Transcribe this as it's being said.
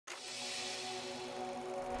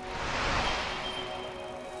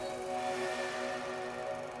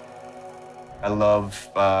I love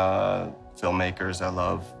filmmakers. I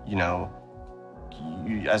love,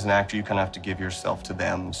 as an actor, you kind of have to give yourself to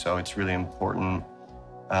them. So it's really important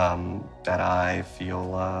that I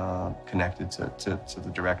feel connected to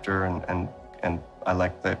the director, and I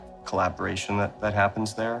like the collaboration that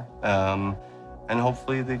happens there. And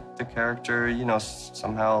hopefully the character,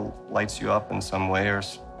 somehow lights you up in some way, or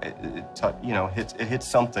it hits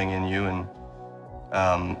something in you. And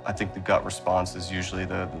I think the gut response is usually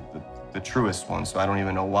the truest one. So I don't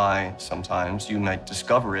even know why. Sometimes you might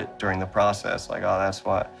discover it during the process, like, oh, that's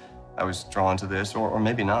why I was drawn to this, or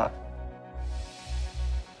maybe not.